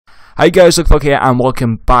Hi guys, Luke here and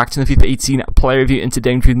welcome back to the FIFA 18 player review, and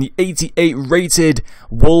today I'm reviewing the 88 rated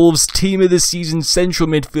Wolves team of the season central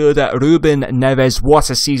midfielder Ruben Neves. What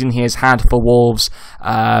a season he has had for Wolves.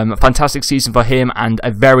 A fantastic season for him and a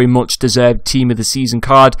very much deserved team of the season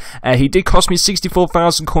card. He did cost me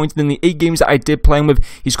 64,000 coins in the 8 games that I did play him with.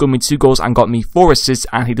 He scored me 2 goals and got me 4 assists,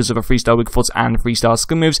 and he does have a 3-star weak foot and 3-star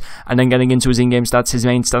skill moves. And then getting into his in-game stats, his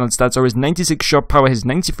main standard stats are his 96 shot power, his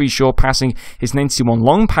 93 short passing, his 91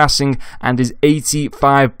 long passing, and his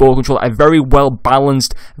 85 ball control. A very well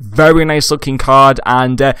balanced, very nice looking card,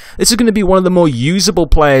 and this is going to be one of the more usable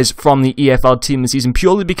players from the EFL team this season,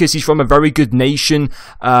 purely because he's from a very good nation.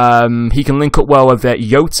 He can link up well with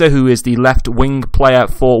Jota, who is the left wing player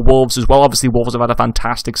for Wolves as well. Obviously Wolves have had a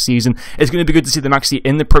fantastic season. It's going to be good to see them actually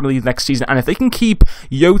in the Premier League next season, and if they can keep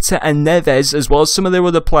Jota and Neves as well as some of their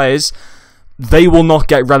other players, they will not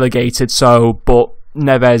get relegated. But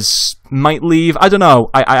Neves might leave. I don't know.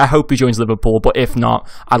 I hope he joins Liverpool, but if not,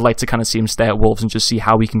 I'd like to kind of see him stay at Wolves and just see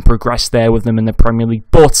how we can progress there with them in the Premier League.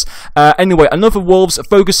 But anyway, enough of Wolves.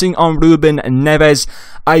 Focusing on Ruben Neves,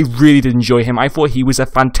 I really did enjoy him. I thought he was a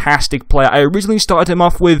fantastic player. I originally started him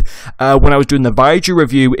off with, when I was doing the Vija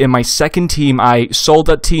review, in my second team. I sold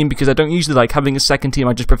that team because I don't usually like having a second team.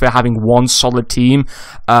 I just prefer having one solid team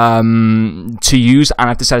to use, and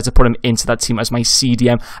I've decided to put him into that team as my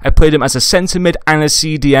CDM. I played him as a centre mid and a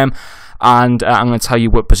CDM, and I'm going to tell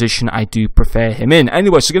you what position I do prefer him in.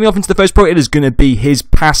 Anyway, so getting off into the first point, it is going to be his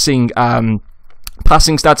passing.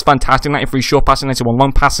 Passing stats, fantastic. 93 short passing, 91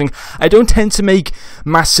 long passing. I don't tend to make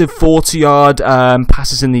massive 40-yard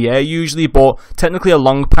passes in the air usually, but technically a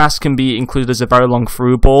long pass can be included as a very long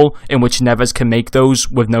through ball, in which Neves can make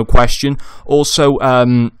those with no question. Also,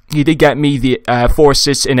 he did get me the 4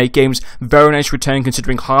 assists in 8 games. Very nice return,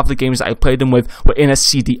 considering half the games that I played him with were in a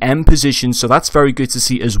CDM position, so that's very good to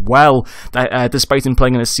see as well. That despite him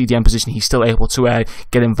playing in a CDM position, he's still able to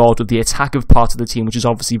get involved with the attacking part of the team, which is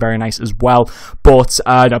obviously very nice as well. But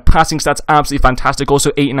no, passing stats, absolutely fantastic.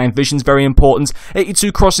 Also, 89 vision's very important.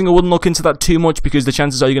 82 crossing, I wouldn't look into that too much, because the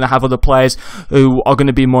chances are you're going to have other players who are going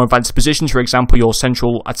to be more advanced positions. For example, your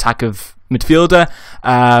central attack of midfielder,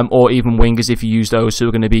 or even wingers if you use those, who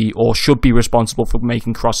are going to be or should be responsible for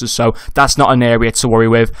making crosses, so that's not an area to worry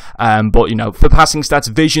with. But you know, for passing stats,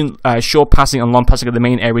 vision, short passing and long passing are the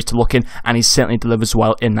main areas to look in, and he certainly delivers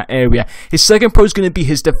well in that area. His second pro is going to be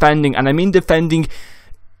his defending, and I mean defending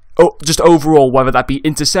just overall, whether that be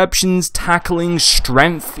interceptions, tackling,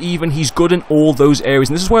 strength even. He's good in all those areas,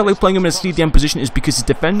 and this is why I like playing him in a CDM position, is because his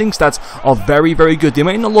defending stats are very, very good. They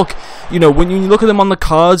might not look, you know, when you look at them on the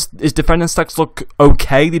cards, his defending stats look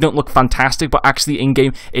okay. They don't look fantastic, but actually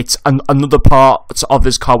in-game, it's another part of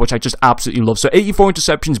this card which I just absolutely love. So 84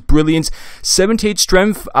 interceptions, brilliant. 78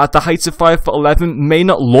 strength at the heights of 5'11", may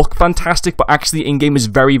not look fantastic, but actually in-game is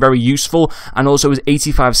very, very useful. And also his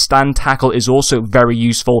 85 stand tackle is also very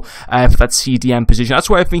useful for that CDM position. That's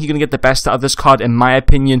where I think you're going to get the best out of this card, in my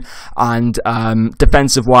opinion. And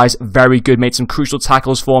defensive wise, very good. Made some crucial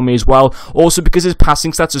tackles for me as well. Also, because his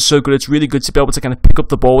passing stats are so good, it's really good to be able to kind of pick up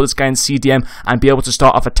the ball with this guy in CDM and be able to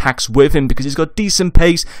start off attacks with him, because he's got decent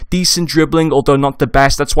pace, decent dribbling, although not the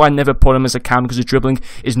best. That's why I never put him as a cam, because his dribbling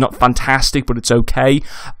is not fantastic, but it's okay.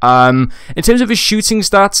 In terms of his shooting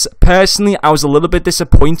stats, personally, I was a little bit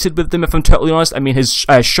disappointed with them, if I'm totally honest. I mean, his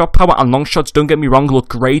shot power and long shots, don't get me wrong, look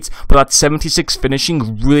great, but that 76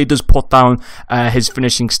 finishing really does put down his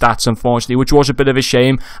finishing stats, unfortunately, which was a bit of a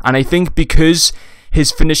shame. And I think because his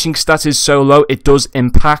finishing stat is so low, it does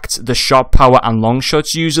impact the shot power and long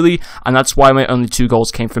shots usually, and that's why my only 2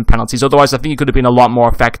 goals came from penalties. Otherwise, I think he could have been a lot more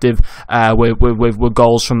effective with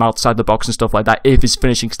goals from outside the box and stuff like that if his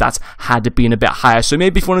finishing stats had been a bit higher. So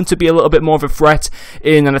maybe if you want him to be a little bit more of a threat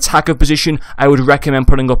in an attacker position, I would recommend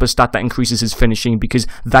putting up a stat that increases his finishing, because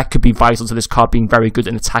that could be vital to this card being very good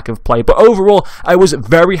in attack of play. But overall, I was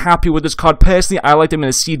very happy with this card. Personally, I liked him in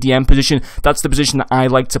a CDM position. That's the position that I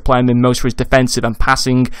like to play him in most, for his defensive and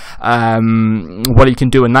passing, what he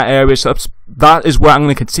can do in that area. So that is where I'm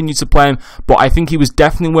going to continue to play him, but I think he was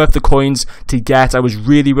definitely worth the coins to get. I was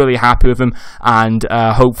really, really happy with him, and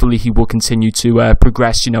hopefully he will continue to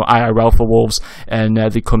progress, you know, IRL for Wolves in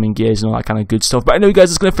the coming years and all that kind of good stuff. But anyway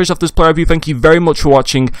guys, that's going to finish off this player review. Thank you very much for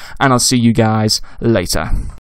watching, and I'll see you guys later.